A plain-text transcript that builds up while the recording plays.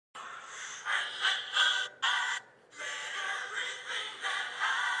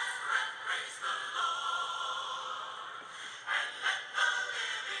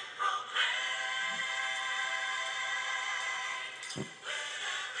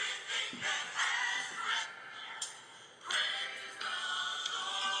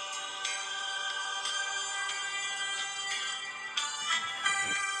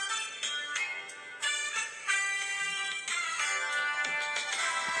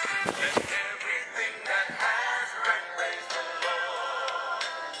Let everything that has breath praise the Lord,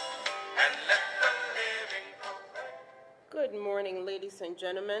 and let the living proclaim. Good morning, ladies and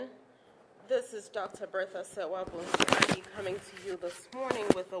gentlemen. This is Dr. Bertha Ayi coming to you this morning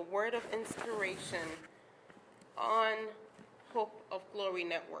with a word of inspiration on Hope of Glory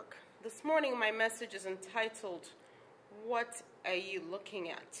Network. This morning, my message is entitled, What Are You Looking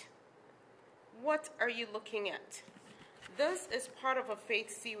At? What are you looking at? This is part of a faith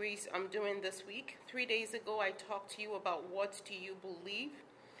series I'm doing this week. 3 days ago, I talked to you about what do you believe.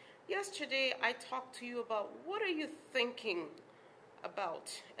 Yesterday, I talked to you about what are you thinking about.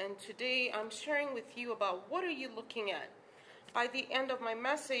 And today, I'm sharing with you about what are you looking at. By the end of my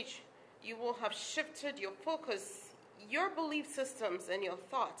message, you will have shifted your focus, your belief systems, and your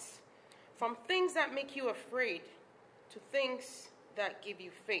thoughts from things that make you afraid to things that give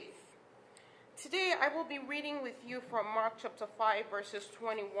you faith. Today, I will be reading with you from Mark chapter 5, verses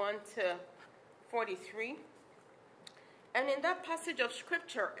 21 to 43. And in that passage of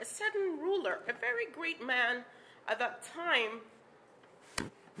scripture, a certain ruler, a very great man at that time,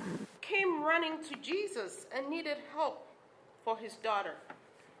 came running to Jesus and needed help for his daughter.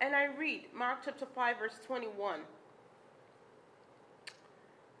 And I read Mark chapter 5, verse 21.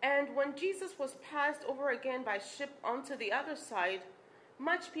 And when Jesus was passed over again by ship onto the other side,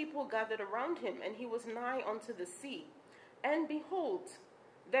 much people gathered around him, and he was nigh unto the sea. And behold,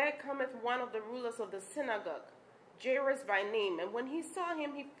 there cometh one of the rulers of the synagogue, Jairus by name. And when he saw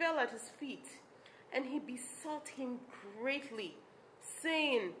him, he fell at his feet, and he besought him greatly,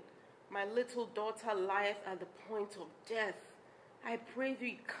 saying, My little daughter lieth at the point of death. I pray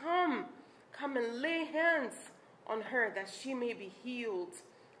thee, come and lay hands on her, that she may be healed,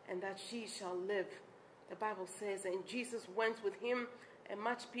 and that she shall live. The Bible says, and Jesus went with him, and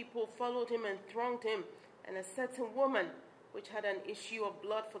much people followed him and thronged him. And a certain woman, which had an issue of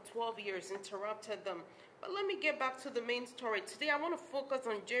blood for 12 years, interrupted them. But let me get back to the main story. Today I want to focus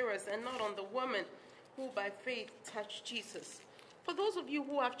on Jairus and not on the woman who by faith touched Jesus. For those of you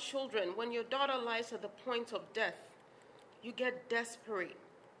who have children, when your daughter lies at the point of death, you get desperate.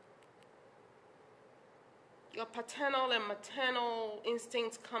 Your paternal and maternal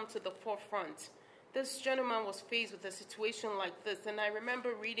instincts come to the forefront. This gentleman was faced with a situation like this, and I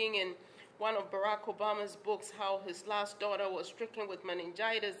remember reading in one of Barack Obama's books how his last daughter was stricken with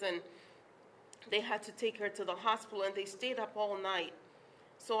meningitis, and they had to take her to the hospital, and they stayed up all night.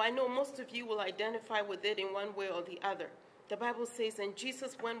 So I know most of you will identify with it in one way or the other. The Bible says, and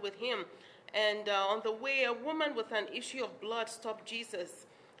Jesus went with him, and on the way, a woman with an issue of blood stopped Jesus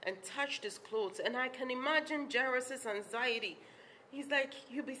and touched his clothes. And I can imagine Jairus' anxiety. He's like,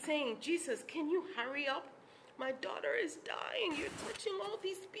 you'll be saying, Jesus, can you hurry up? My daughter is dying. You're touching all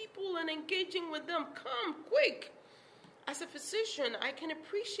these people and engaging with them. Come, quick. As a physician, I can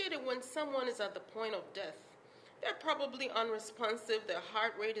appreciate it when someone is at the point of death. They're probably unresponsive. Their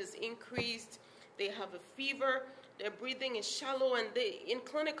heart rate is increased. They have a fever. Their breathing is shallow. And in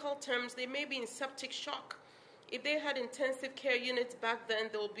clinical terms, they may be in septic shock. If they had intensive care units back then,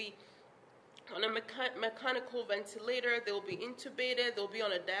 they'll be on a mechanical ventilator, they'll be intubated, they'll be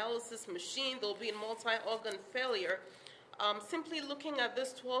on a dialysis machine, they'll be in multi-organ failure. Simply looking at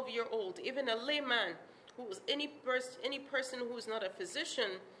this 12-year-old, even a layman, any person who is not a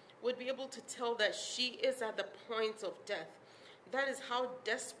physician, would be able to tell that she is at the point of death. That is how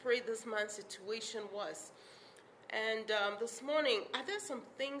desperate this man's situation was. And this morning, are there some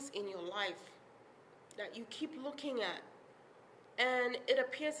things in your life that you keep looking at, and it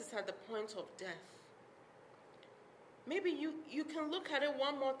appears it's at the point of death? Maybe you can look at it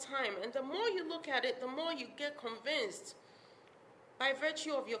one more time, and the more you look at it, the more you get convinced by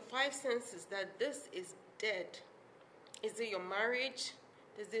virtue of your five senses that this is dead. Is it your marriage?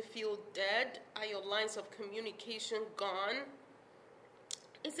 Does it feel dead? Are your lines of communication gone?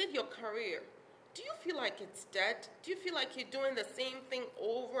 Is it your career? Do you feel like it's dead? Do you feel like you're doing the same thing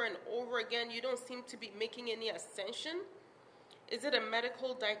over and over again? You don't seem to be making any ascension? Is it a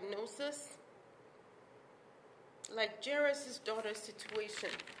medical diagnosis? Like Jairus' daughter's situation.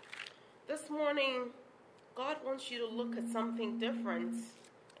 This morning, God wants you to look at something different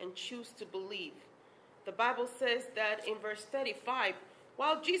and choose to believe. The Bible says that in verse 35,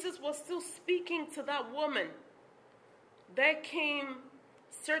 while Jesus was still speaking to that woman, there came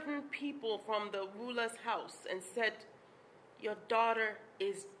certain people from the ruler's house and said, Your daughter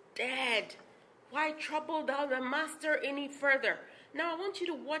is dead. Why trouble thou the master any further? Now I want you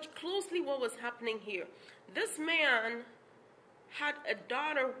to watch closely what was happening here. This man had a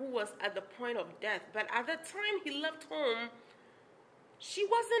daughter who was at the point of death, but at the time he left home, she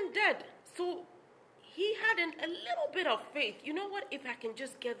wasn't dead. So he had a little bit of faith. You know what? If I can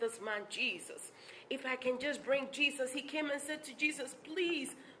just get this man Jesus, if I can just bring Jesus. He came and said to Jesus,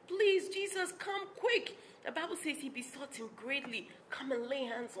 please, please, Jesus, come quick. The Bible says he besought him greatly, come and lay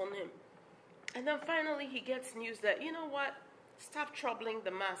hands on him. And then finally he gets news that, you know what? Stop troubling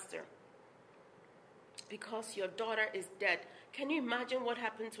the master, because your daughter is dead. Can you imagine what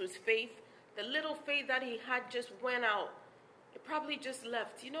happened to his faith? The little faith that he had just went out. It probably just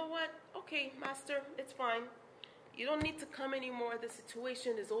left. You know what? Okay, master, it's fine. You don't need to come anymore. The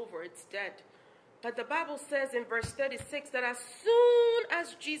situation is over. It's dead. But the Bible says in verse 36 that as soon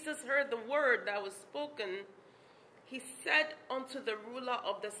as Jesus heard the word that was spoken, he said unto the ruler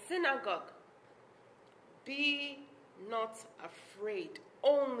of the synagogue, be not afraid,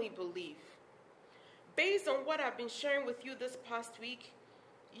 only believe. Based on what I've been sharing with you this past week,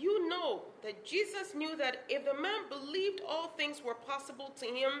 you know that Jesus knew that if the man believed, all things were possible to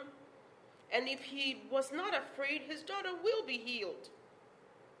him, and if he was not afraid, his daughter will be healed.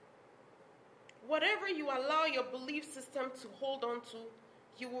 Whatever you allow your belief system to hold on to,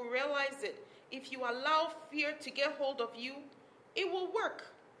 you will realize it. If you allow fear to get hold of you, it will work.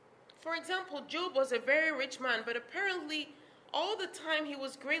 For example, Job was a very rich man, but apparently all the time he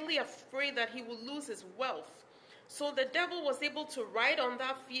was greatly afraid that he would lose his wealth. So the devil was able to ride on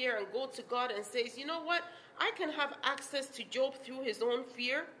that fear and go to God and says, you know what? I can have access to Job through his own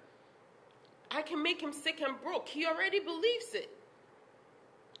fear. I can make him sick and broke. He already believes it.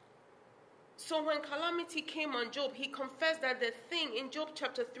 So when calamity came on Job, he confessed that the thing, in Job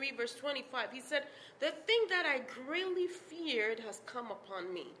chapter 3, verse 25, he said, the thing that I greatly feared has come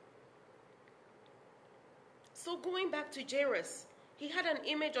upon me. So going back to Jairus, he had an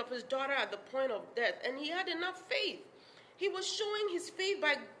image of his daughter at the point of death, and he had enough faith. He was showing his faith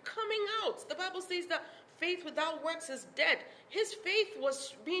by coming out. The Bible says that faith without works is dead. His faith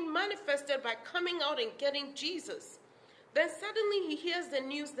was being manifested by coming out and getting Jesus. Then suddenly he hears the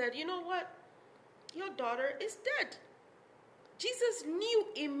news that, you know what? Your daughter is dead. Jesus knew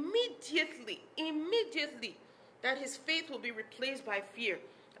immediately that his faith will be replaced by fear.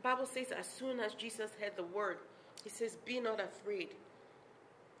 The Bible says as soon as Jesus heard the word, he says, be not afraid,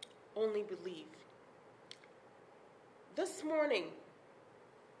 only believe. This morning,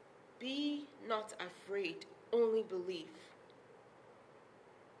 be not afraid, only believe.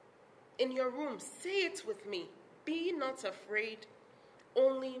 In your room, say it with me. Be not afraid,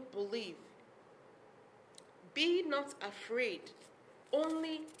 only believe. Be not afraid,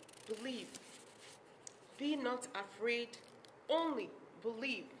 only believe. Be not afraid, only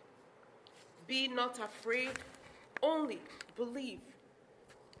believe. Be not afraid, only believe.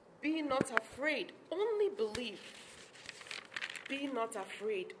 Be not afraid, only believe. Be not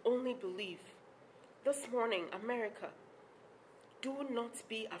afraid, only believe. This morning, America, do not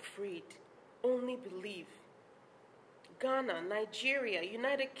be afraid, only believe. Ghana, Nigeria,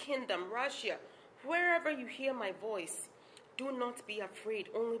 United Kingdom, Russia, wherever you hear my voice, do not be afraid,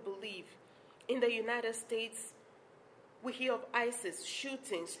 only believe. In the United States, we hear of ISIS,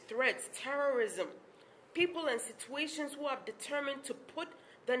 shootings, threats, terrorism, people and situations who have determined to put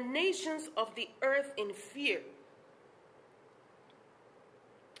the nations of the earth in fear.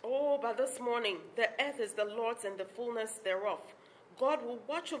 Oh, but this morning, the earth is the Lord's and the fullness thereof. God will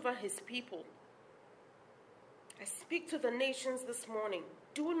watch over his people. I speak to the nations this morning.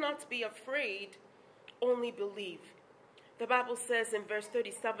 Do not be afraid, only believe. The Bible says in verse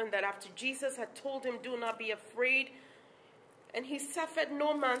 37 that after Jesus had told him, do not be afraid, and he suffered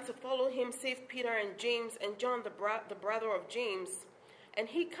no man to follow him save Peter and James and John, the brother of James. And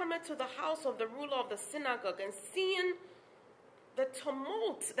he cometh to the house of the ruler of the synagogue, and seeing the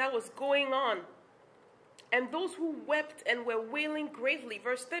tumult that was going on, and those who wept and were wailing greatly.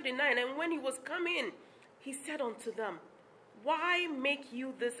 Verse 39, and when he was come in, he said unto them, why make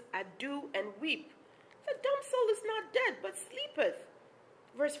you this ado and weep? The damsel is not dead, but sleepeth.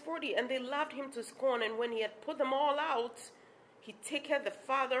 Verse 40, and they laughed him to scorn, and when he had put them all out, he taketh the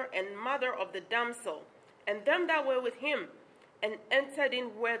father and mother of the damsel, and them that were with him, and entered in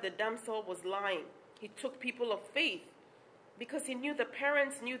where the damsel was lying. He took people of faith, because he knew the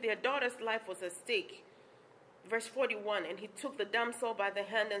parents knew their daughter's life was at stake. Verse 41, and he took the damsel by the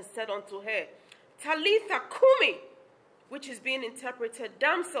hand and said unto her, Talitha cumi, which is being interpreted,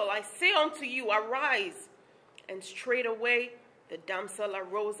 damsel, I say unto you, arise. And straightway the damsel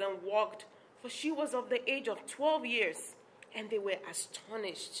arose and walked, for she was of the age of 12 years. And they were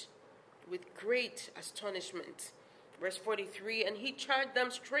astonished with great astonishment. Verse 43, and he charged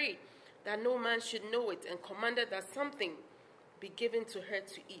them straight that no man should know it, and commanded that something be given to her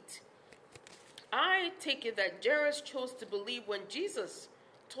to eat. I take it that Jairus chose to believe when Jesus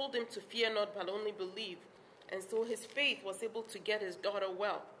told him to fear not, but only believe. And so his faith was able to get his daughter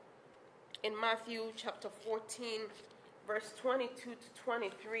well. In Matthew chapter 14, verse 22 to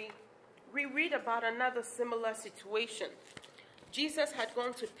 23, we read about another similar situation. Jesus had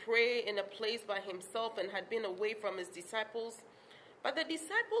gone to pray in a place by himself and had been away from his disciples. But the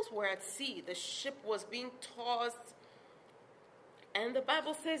disciples were at sea. The ship was being tossed. And the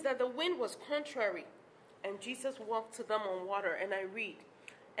Bible says that the wind was contrary. And Jesus walked to them on water. And I read,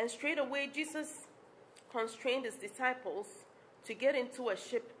 and straightway Jesus constrained his disciples to get into a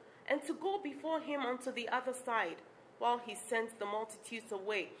ship and to go before him unto the other side, while he sent the multitudes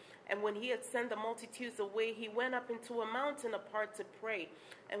away. And when he had sent the multitudes away, he went up into a mountain apart to pray.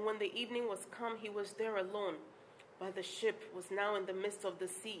 And when the evening was come, he was there alone. But the ship was now in the midst of the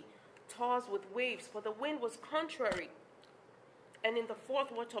sea, tossed with waves, for the wind was contrary. And in the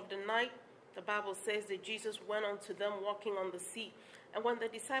fourth watch of the night, the Bible says that Jesus went unto them walking on the sea. And when the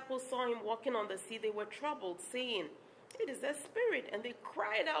disciples saw him walking on the sea, they were troubled, saying, It is a spirit. And they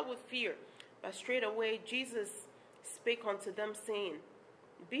cried out with fear. But straightway Jesus spake unto them, saying,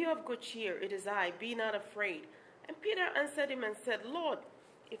 Be of good cheer, it is I, be not afraid. And Peter answered him and said, Lord,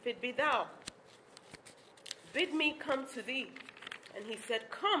 if it be thou, bid me come to thee. And he said,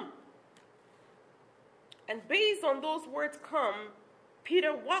 Come. And based on those words, come,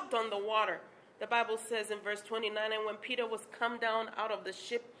 Peter walked on the water. The Bible says in verse 29, and when Peter was come down out of the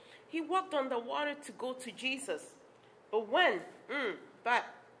ship, he walked on the water to go to Jesus. But when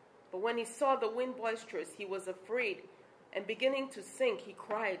he saw the wind boisterous, he was afraid. And beginning to sink, he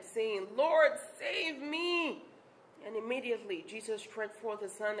cried, saying, Lord, save me. And immediately Jesus stretched forth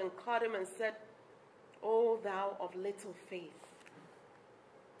his hand and caught him and said, O thou of little faith,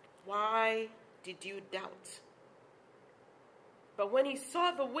 why did you doubt? But when he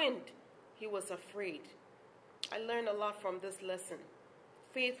saw the wind, he was afraid. I learned a lot from this lesson.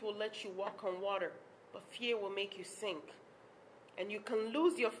 Faith will let you walk on water, but fear will make you sink. And you can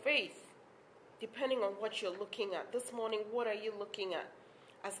lose your faith depending on what you're looking at. This morning, what are you looking at?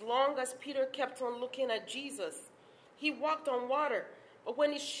 As long as Peter kept on looking at Jesus, he walked on water. But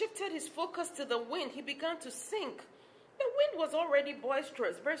when he shifted his focus to the wind, he began to sink. The wind was already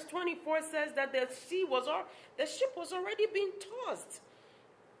boisterous. Verse 24 says that the ship was already being tossed.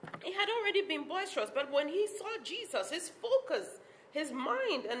 It had already been boisterous. But when he saw Jesus, his focus, his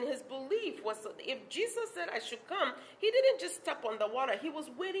mind and his belief was, if Jesus said I should come, he didn't just step on the water. He was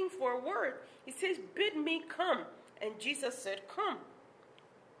waiting for a word. He says, bid me come. And Jesus said, come.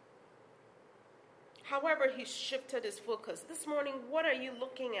 However, he shifted his focus. This morning, what are you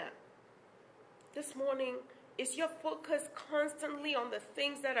looking at? This morning, is your focus constantly on the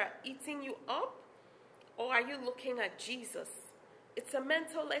things that are eating you up? Or are you looking at Jesus? It's a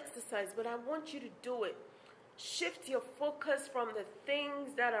mental exercise, but I want you to do it. Shift your focus from the things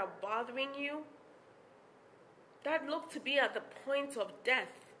that are bothering you, that look to be at the point of death,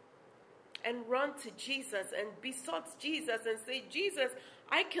 and run to Jesus and besought Jesus and say, Jesus,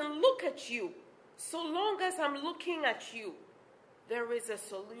 I can look at you. So long as I'm looking at you, there is a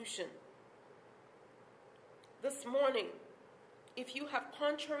solution. This morning, if you have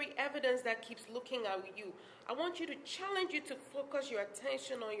contrary evidence that keeps looking at you, I want you to challenge you to focus your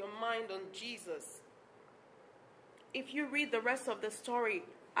attention or your mind on Jesus. If you read the rest of the story,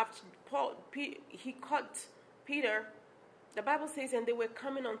 after he caught Peter, the Bible says, and they were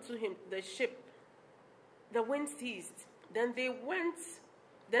coming unto him, the ship. The wind ceased. Then they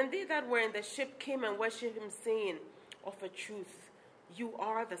that were in the ship came and worshipped him, saying, of a truth, you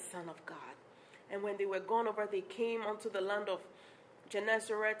are the Son of God. And when they were gone over, they came unto the land of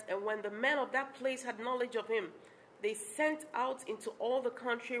Gennesaret. And when the men of that place had knowledge of him, they sent out into all the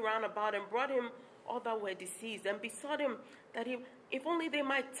country round about and brought him all that were diseased, and besought him that if only they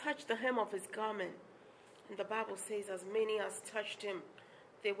might touch the hem of his garment. And the Bible says, as many as touched him,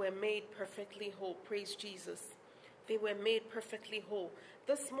 they were made perfectly whole. Praise Jesus. They were made perfectly whole.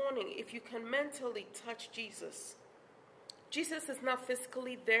 This morning, if you can mentally touch Jesus, Jesus is not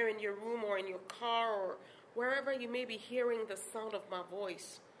physically there in your room or in your car or wherever you may be hearing the sound of my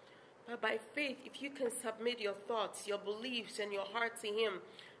voice. But by faith, if you can submit your thoughts, your beliefs, and your heart to him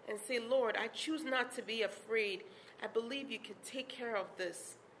and say, Lord, I choose not to be afraid. I believe you can take care of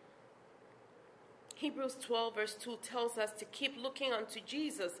this. Hebrews 12 verse 2 tells us to keep looking unto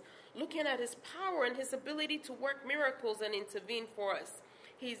Jesus, looking at his power and his ability to work miracles and intervene for us.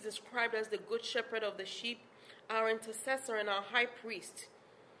 He is described as the good shepherd of the sheep, our intercessor and our high priest.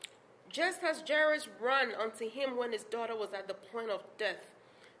 Just as Jairus ran unto him when his daughter was at the point of death,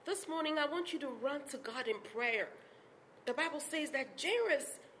 this morning I want you to run to God in prayer. The Bible says that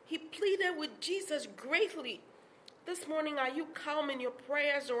Jairus, he pleaded with Jesus greatly. This morning, are you calm in your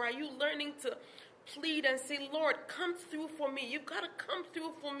prayers, or are you learning to plead and say, Lord, come through for me? You've got to come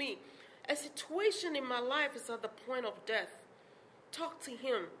through for me. A situation in my life is at the point of death. Talk to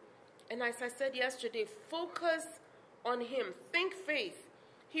him. And as I said yesterday, focus on him. Think faith.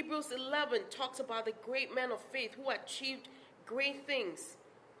 Hebrews 11 talks about the great men of faith who achieved great things.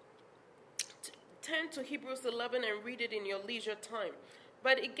 Turn to Hebrews 11 and read it in your leisure time.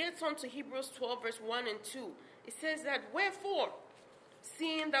 But it gets on to Hebrews 12 verse 1 and 2. It says that, wherefore,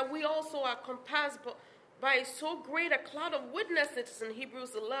 seeing that we also are compassed by so great a cloud of witnesses in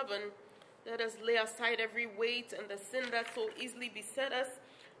Hebrews 11, let us lay aside every weight and the sin that so easily beset us,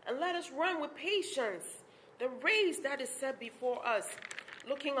 and let us run with patience the race that is set before us,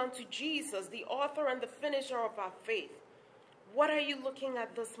 looking unto Jesus, the author and the finisher of our faith. What are you looking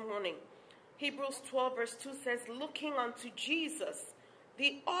at this morning? Hebrews 12 verse 2 says, looking unto Jesus,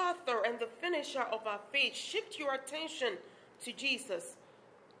 the author and the finisher of our faith. Shift your attention to Jesus.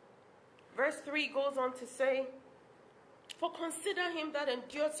 Verse 3 goes on to say, for consider him that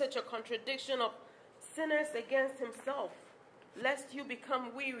endured such a contradiction of sinners against himself, lest you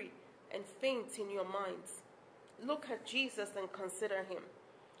become weary and faint in your minds. Look at Jesus and consider him.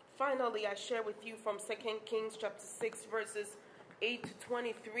 Finally, I share with you from 2 Kings chapter 6 verses 8 to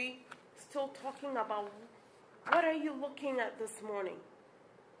 23, still talking about what are you looking at this morning?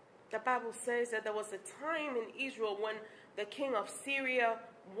 The Bible says that there was a time in Israel when the king of Syria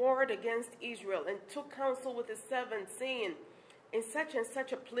warred against Israel and took counsel with his servants, saying, in such and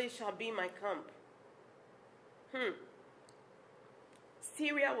such a place shall be my camp.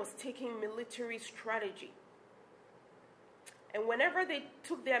 Syria was taking military strategy. And whenever they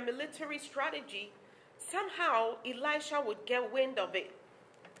took their military strategy, somehow Elisha would get wind of it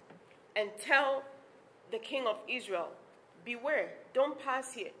and tell the king of Israel, beware, don't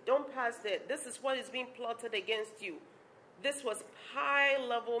pass here, don't pass there. This is what is being plotted against you. This was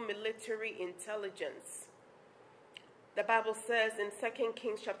high-level military intelligence. The Bible says in 2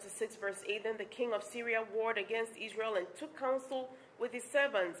 Kings chapter 6 verse 8, then the king of Syria warred against Israel and took counsel with his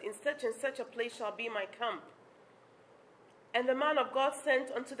servants, in such and such a place shall be my camp. And the man of God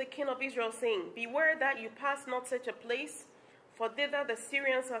sent unto the king of Israel, saying, beware that you pass not such a place, for thither the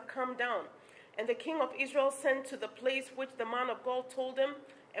Syrians are come down. And the king of Israel sent to the place which the man of God told him,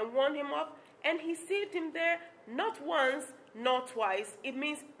 and warned him of, and he saved him there, not once, not twice. It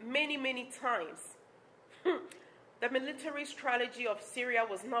means many, many times. The military strategy of Syria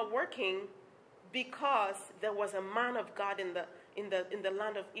was not working because there was a man of God in the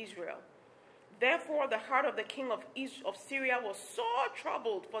land of Israel. Therefore, the heart of the king of Syria was sore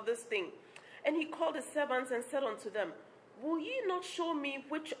troubled for this thing. And he called his servants and said unto them, will ye not show me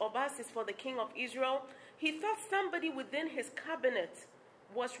which of us is for the king of Israel? He thought somebody within his cabinet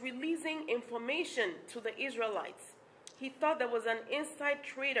was releasing information to the Israelites. He thought there was an inside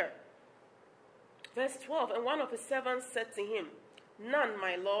trader. Verse 12, and one of his servants said to him, none,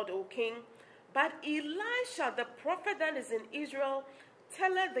 my lord, O king, but Elisha, the prophet that is in Israel,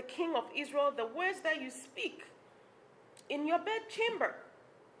 telleth the king of Israel the words that you speak in your bedchamber.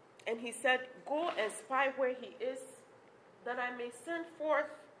 And he said, go and spy where he is, that I may send forth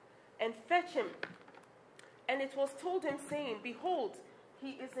and fetch him. And it was told him, saying, behold,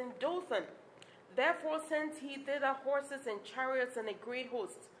 he is in Dothan. Therefore sent he thither horses and chariots and a great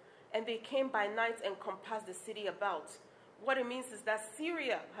host. And they came by night and compassed the city about. What it means is that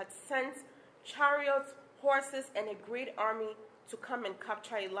Syria had sent chariots, horses, and a great army to come and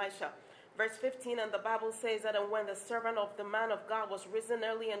capture Elisha. Verse 15, and the Bible says that, and when the servant of the man of God was risen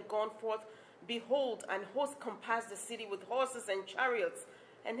early and gone forth, behold, an host compassed the city with horses and chariots.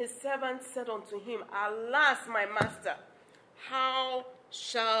 And his servant said unto him, alas, my master, how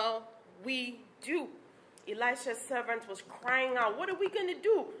shall we do? Elisha's servant was crying out, what are we going to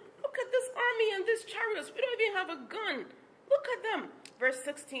do? Look at this army and these chariots. We don't even have a gun. Look at them. Verse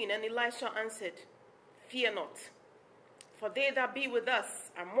 16, and Elisha answered, fear not, for they that be with us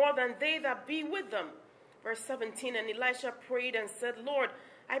are more than they that be with them. Verse 17, and Elisha prayed and said, Lord,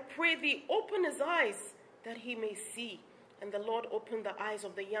 I pray thee, open his eyes, that he may see. And the Lord opened the eyes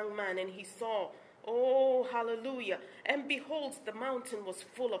of the young man, and he saw. Oh, hallelujah. And behold, the mountain was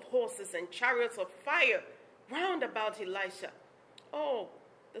full of horses and chariots of fire round about Elisha. Oh,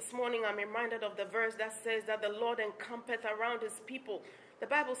 this morning I'm reminded of the verse that says that the Lord encampeth around his people. The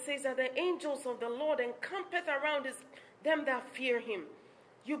Bible says that the angels of the Lord encampeth around them that fear him.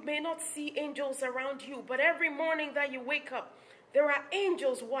 You may not see angels around you, but every morning that you wake up, there are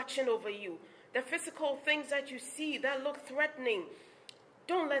angels watching over you. The physical things that you see that look threatening,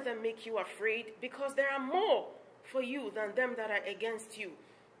 don't let them make you afraid, because there are more for you than them that are against you.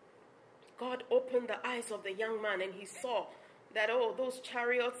 God opened the eyes of the young man, and he saw that, oh, those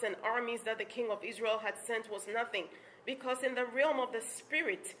chariots and armies that the king of Israel had sent was nothing. Because in the realm of the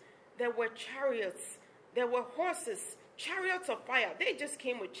spirit, there were chariots, there were horses, chariots of fire. They just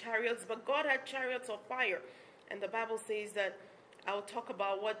came with chariots, but God had chariots of fire. And the Bible says that, I'll talk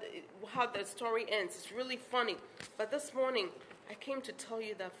about how the story ends. It's really funny. But this morning, I came to tell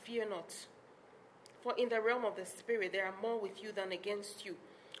you that fear not. For in the realm of the spirit, there are more with you than against you.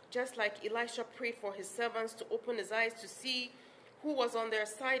 Just like Elisha prayed for his servants to open his eyes to see who was on their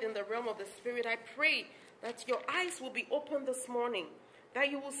side in the realm of the spirit, I pray that your eyes will be opened this morning,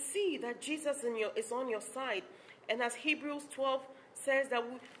 that you will see that Jesus is on your side. And as Hebrews 12 says, that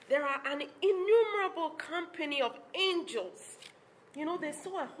there are an innumerable company of angels. You know, they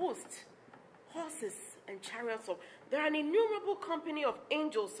saw a host, horses and chariots. There are an innumerable company of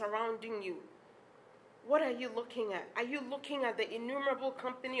angels surrounding you. What are you looking at? Are you looking at the innumerable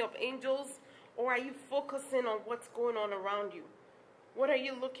company of angels, or are you focusing on what's going on around you? What are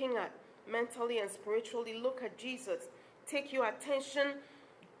you looking at mentally and spiritually? Look at Jesus. Take your attention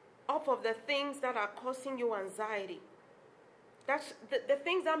off of the things that are causing you anxiety. That's the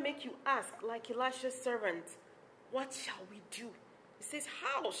things that make you ask, like Elisha's servant, what shall we do? He says,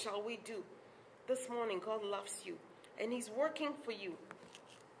 how shall we do? This morning, God loves you, and he's working for you.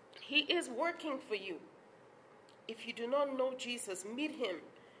 He is working for you. If you do not know Jesus, meet him.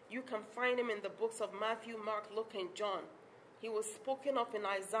 You can find him in the books of Matthew, Mark, Luke, and John. He was spoken of in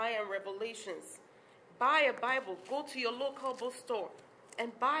Isaiah and Revelations. Buy a Bible. Go to your local bookstore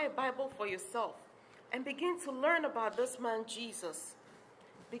and buy a Bible for yourself. And begin to learn about this man, Jesus.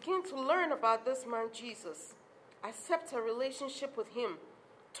 Begin to learn about this man, Jesus. Accept a relationship with him.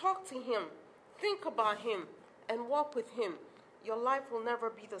 Talk to him. Think about him. And walk with him. Your life will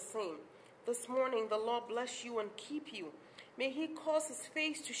never be the same. This morning, the Lord bless you and keep you. May he cause his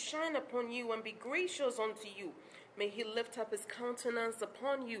face to shine upon you and be gracious unto you. May he lift up his countenance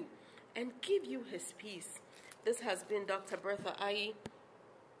upon you and give you his peace. This has been Dr. Bertha Ayi,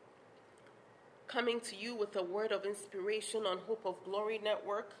 coming to you with a word of inspiration on Hope of Glory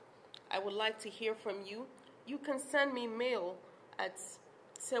Network. I would like to hear from you. You can send me mail at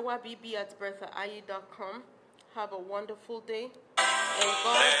sewabibi@berthaayi.com. Have a wonderful day, and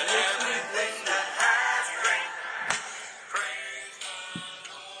God